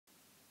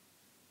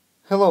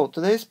Hello,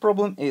 today's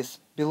problem is,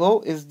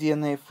 below is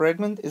DNA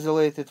fragment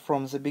isolated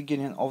from the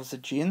beginning of the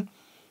gene.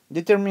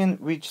 Determine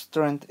which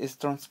strand is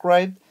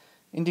transcribed,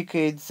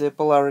 indicate the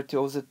polarity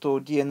of the two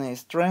DNA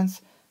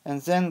strands,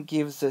 and then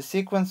give the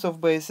sequence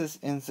of bases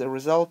in the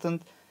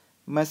resultant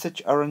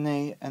message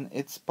RNA and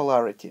its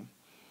polarity.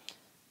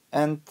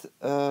 And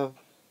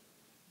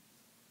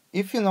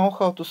if you know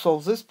how to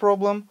solve this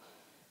problem,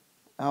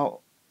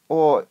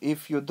 or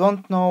if you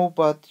don't know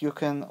but you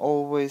can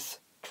always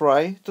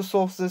try to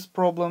solve this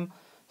problem,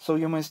 so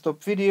you may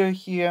stop video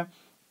here,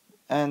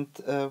 and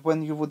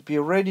when you would be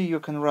ready you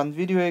can run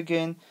video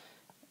again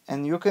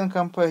and you can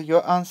compare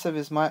your answer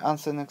with my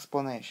answer and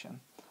explanation.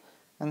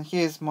 And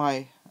here's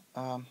my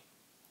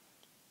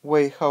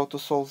way how to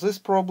solve this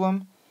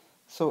problem.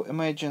 So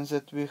imagine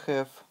that we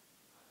have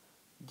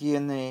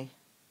DNA,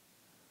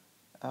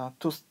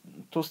 two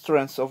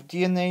strands of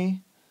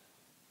DNA,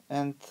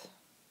 and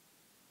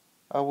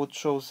I would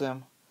show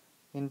them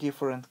in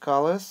different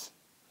colors,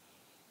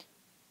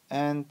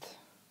 and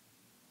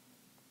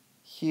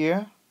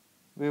here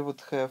we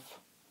would have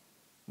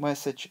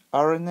message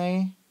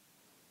RNA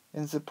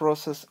in the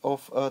process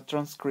of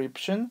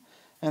transcription.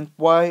 And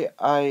why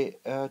I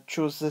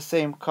choose the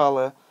same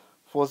color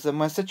for the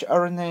message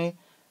RNA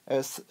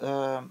as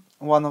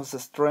one of the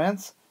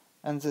strands,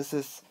 and this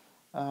is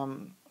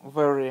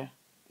very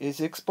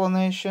easy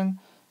explanation.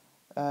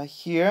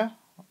 Here,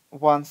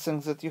 one thing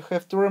that you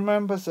have to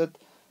remember, that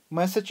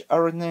message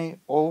RNA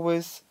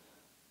always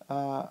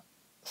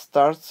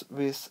starts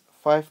with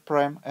 5'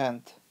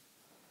 end.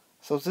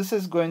 So this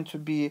is going to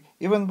be,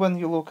 even when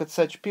you look at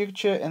such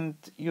picture and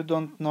you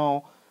don't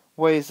know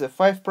where is the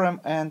 5'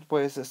 end,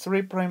 where is the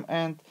 3'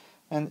 end,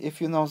 and if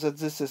you know that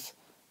this is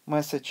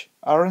message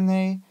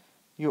RNA,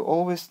 you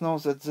always know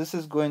that this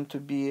is going to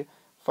be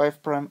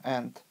 5'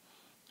 end.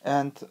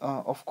 And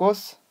of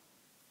course,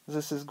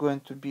 this is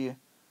going to be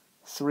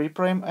 3'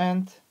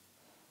 end.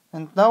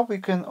 And now we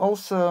can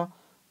also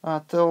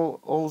tell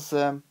all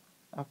the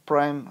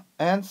prime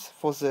ends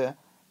for the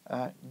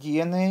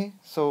DNA.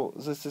 So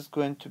this is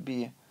going to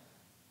be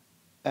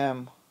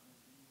mRNA,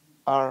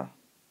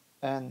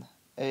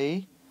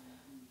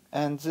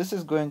 and this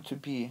is going to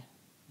be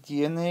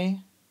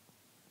DNA,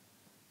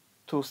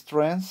 two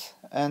strands.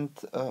 And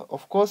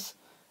of course,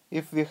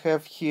 if we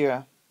have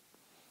here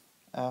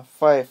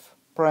 5'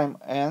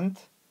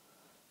 end,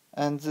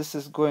 and this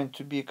is going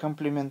to be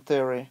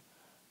complementary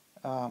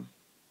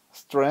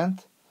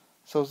strand,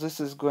 so this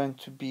is going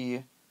to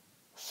be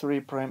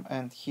 3'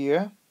 end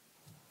here,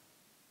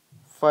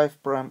 5'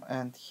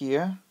 end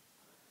here,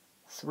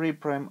 3'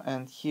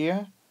 end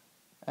here,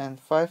 and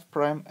 5'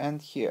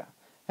 end here.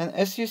 And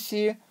as you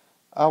see,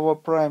 our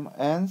prime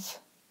ends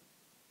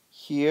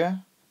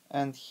here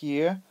and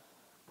here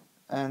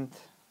and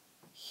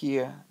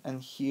here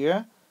and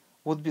here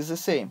would be the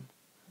same.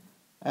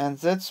 And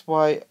that's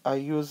why I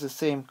use the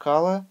same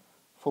color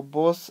for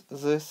both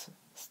these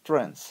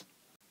strands.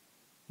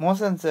 More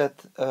than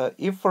that,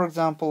 if for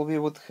example we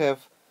would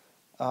have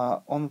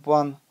on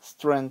one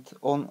strand,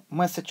 on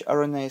message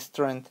RNA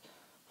strand,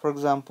 for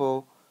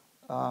example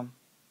A,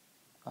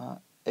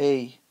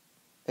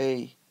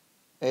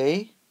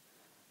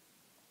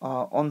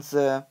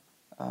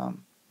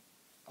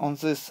 on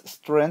this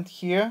strand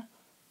here,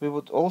 we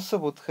would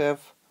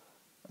have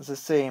the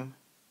same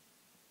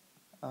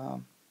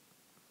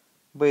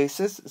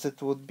bases,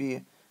 that would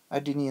be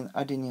adenine,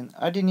 adenine,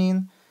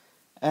 adenine,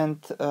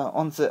 and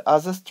on the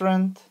other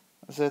strand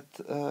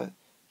that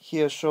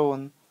here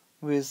shown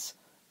with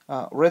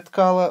red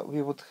color,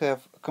 we would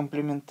have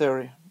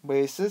complementary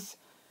bases,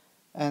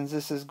 and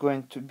this is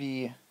going to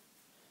be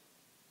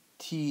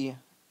T,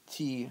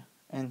 T,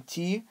 and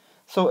T.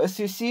 So as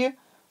you see,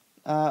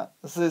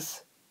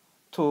 these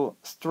two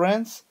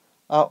strands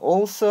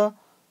also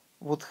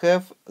would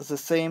have the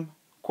same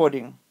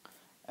coding,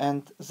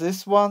 and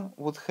this one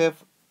would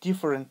have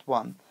different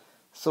one.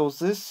 So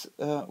this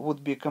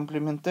would be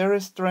complementary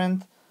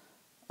strand,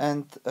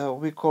 and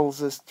we call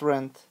this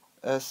strand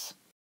as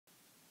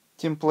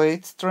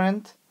template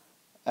strand,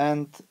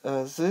 and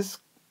this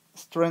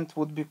strand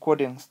would be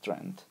coding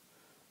strand.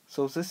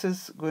 So this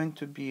is going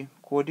to be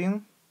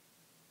coding,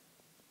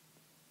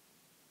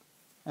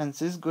 and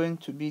this is going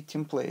to be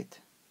template.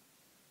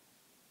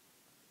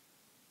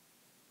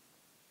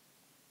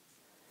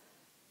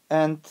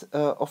 And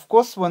of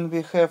course, when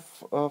we have,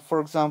 for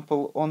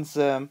example, on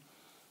the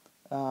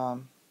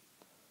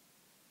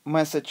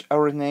message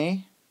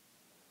RNA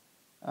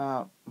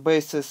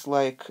bases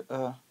like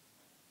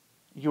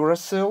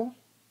uracil,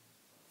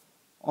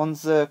 on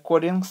the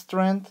coding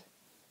strand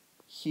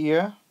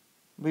here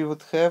we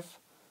would have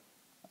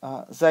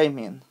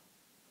thymine,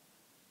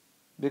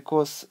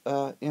 because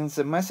in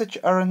the message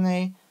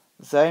RNA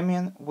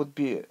thymine would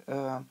be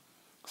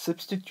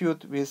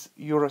substitute with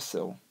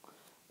uracil.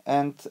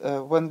 And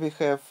when we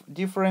have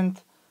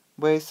different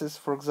bases,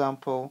 for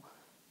example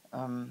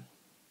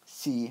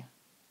C,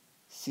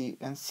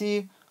 and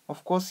C,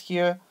 of course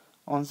here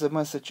on the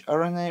message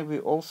RNA we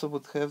also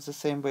would have the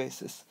same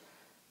basis.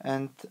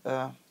 And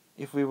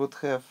if we would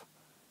have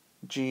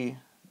G,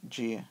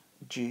 G,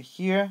 G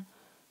here,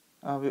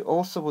 we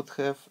also would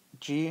have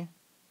G,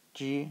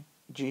 G,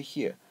 G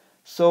here.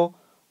 So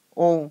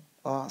all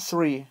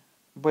three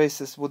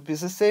bases would be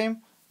the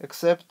same,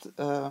 except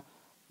thymine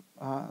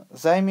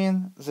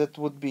that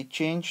would be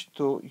changed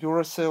to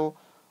uracil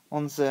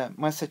on the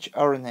message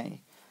RNA.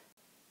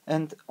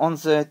 And on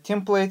the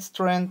template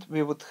strand,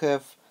 we would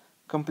have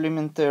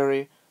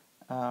complementary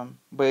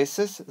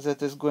bases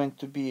that is going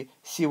to be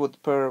C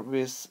would pair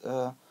with,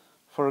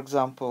 for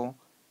example,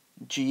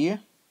 G.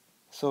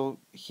 So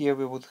here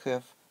we would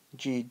have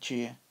G,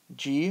 G,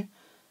 G.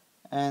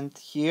 And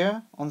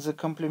here on the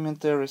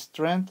complementary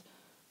strand,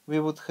 we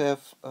would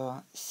have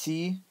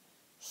C,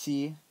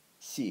 C,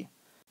 C.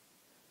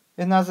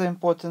 Another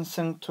important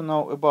thing to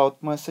know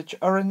about message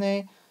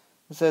RNA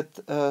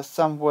that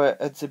somewhere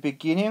at the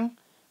beginning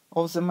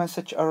of the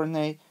message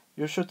RNA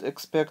you should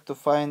expect to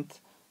find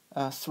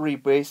three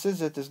bases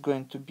that is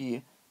going to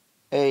be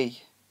A,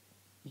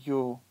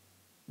 U,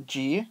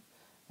 G,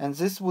 and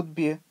this would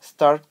be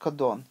start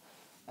codon.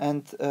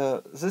 And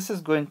this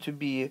is going to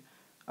be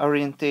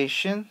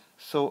orientation,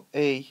 so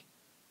A,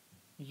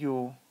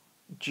 U,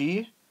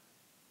 G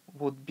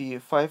would be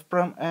 5'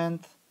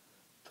 end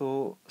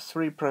to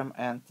 3'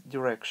 end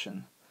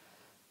direction.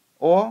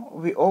 Or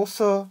we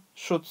also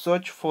should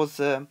search for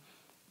the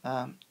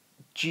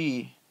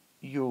G,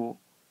 U,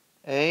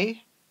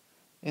 A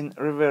in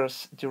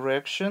reverse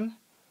direction.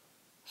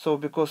 So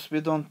because we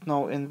don't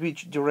know in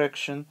which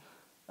direction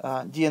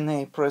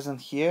DNA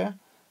present here,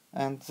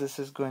 and this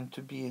is going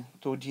to be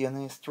two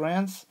DNA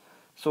strands.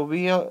 So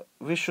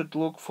we should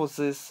look for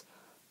these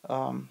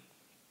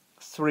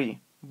three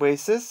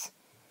bases,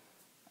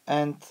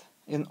 and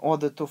in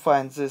order to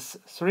find these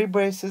three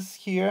bases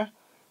here,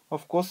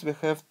 of course we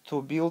have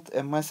to build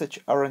a message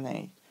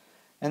RNA.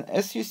 And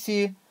as you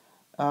see,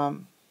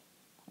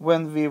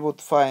 when we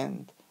would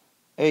find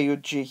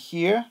AUG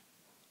here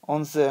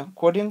on the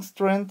coding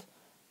strand,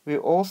 we're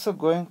also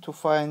going to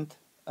find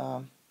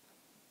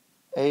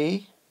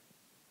A,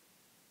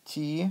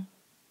 T,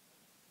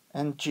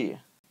 and G.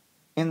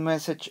 In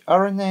message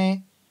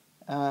RNA,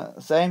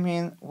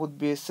 thymine would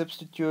be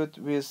substituted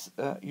with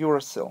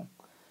uracil.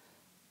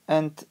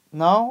 And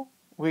now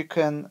we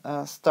can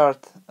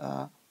start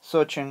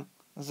searching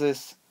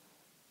these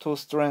two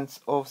strands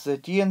of the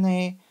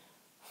DNA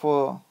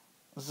for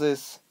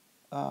this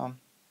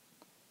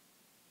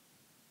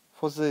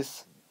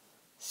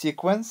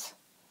sequence.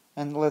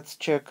 And let's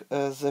check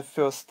the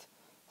first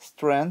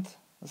strand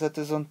that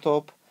is on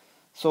top.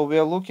 So we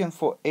are looking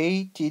for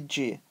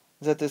ATG,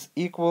 that is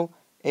equal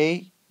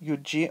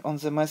AUG on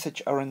the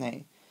message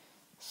RNA.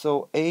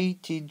 So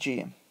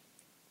ATG,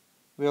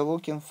 we are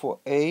looking for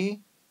AT,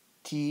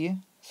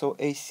 so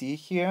AC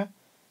here,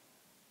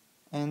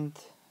 and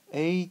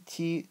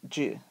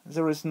ATG.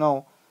 There is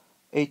no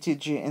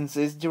ATG in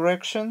this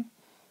direction,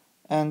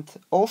 and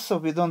also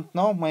we don't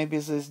know, maybe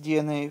this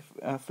DNA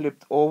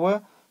flipped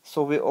over,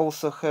 so we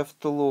also have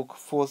to look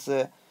for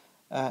the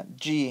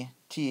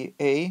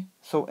GTA,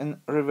 so in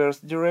reverse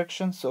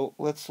direction. So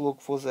let's look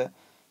for the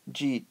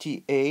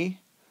GTA,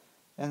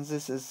 and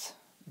this is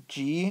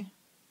G,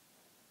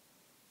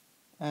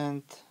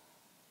 and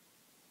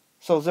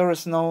so there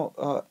is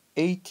no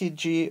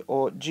ATG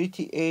or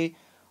GTA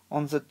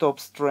on the top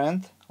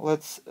strand.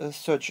 Let's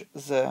search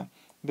the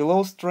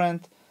below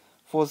strand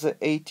for the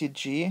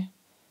ATG,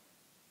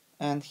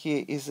 and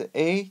here is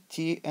A,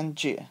 T, and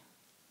G.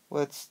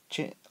 Let's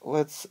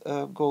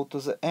go to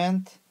the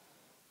end,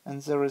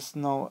 and there is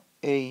no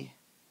ATG,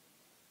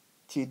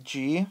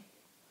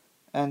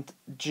 and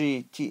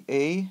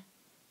GTA,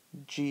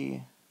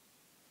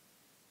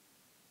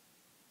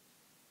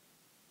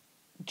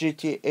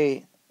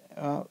 GTA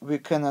we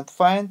cannot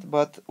find,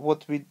 but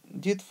what we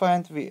did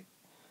find, we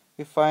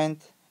find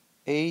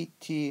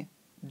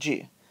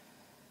ATG.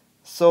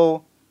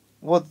 So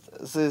what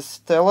this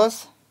tells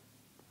us,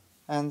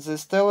 and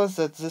this tells us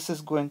that this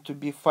is going to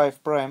be 5'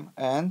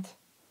 end.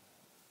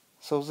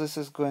 So this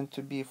is going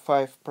to be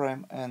 5'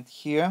 end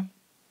here.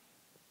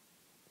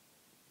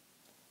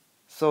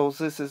 So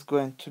this is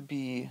going to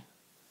be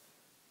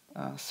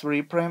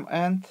 3'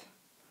 end.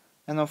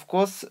 And of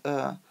course,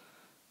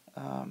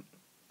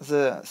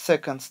 the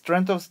second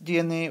strand of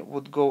DNA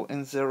would go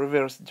in the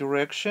reverse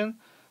direction.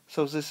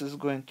 So this is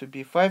going to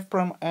be 5'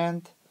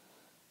 end.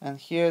 And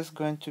here is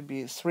going to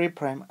be 3'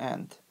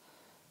 end.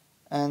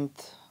 And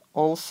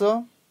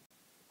also,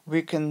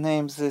 we can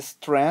name these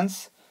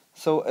strands.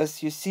 So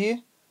as you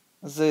see,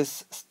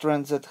 this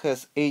strand that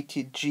has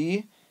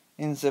ATG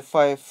in the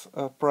 5'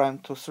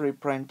 to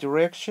 3'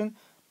 direction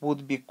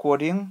would be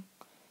coding.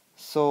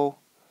 So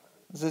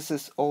this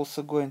is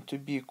also going to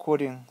be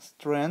coding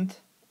strand.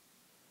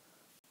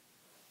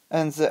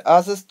 And the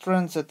other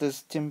strand that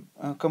is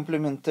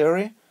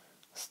complementary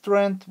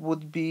strand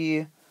would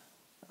be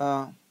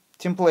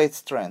template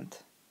strand.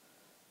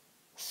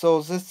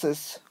 So this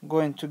is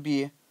going to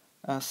be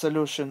a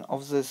solution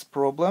of this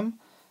problem.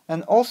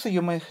 And also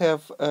you may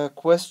have a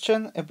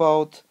question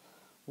about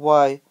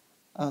why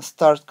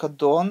start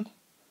codon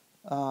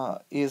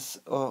is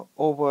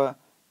over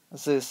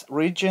this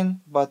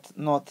region, but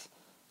not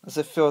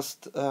the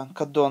first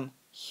codon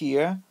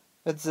here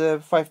at the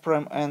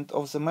 5' end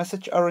of the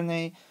message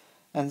RNA,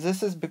 and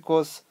this is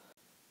because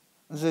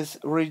this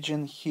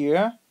region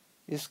here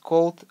is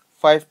called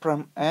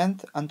 5'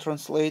 end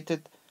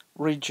untranslated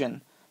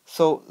region.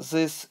 So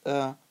this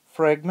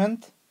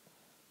fragment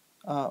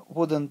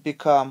wouldn't be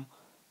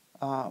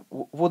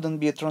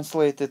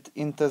translated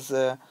into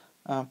the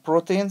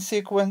protein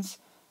sequence,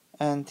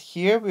 and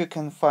here we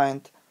can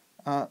find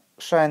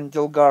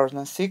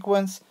Shine-Dalgarno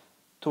sequence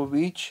to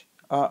which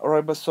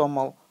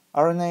ribosomal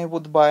RNA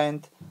would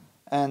bind,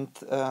 and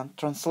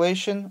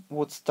translation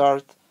would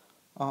start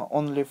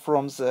only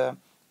from the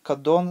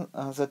codon,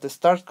 that is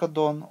start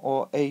codon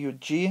or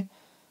AUG.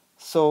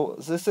 So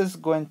this is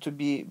going to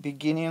be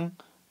beginning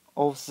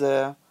of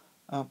the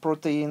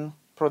protein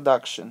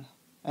production,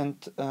 and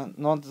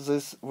not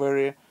this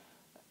very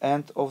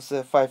end of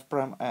the 5'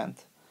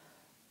 end.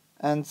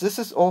 And this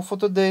is all for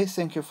today.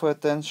 Thank you for your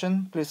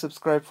attention. Please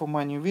subscribe for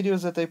my new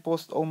videos that I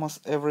post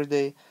almost every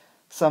day.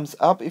 Thumbs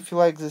up if you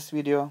like this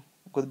video.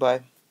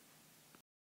 Goodbye.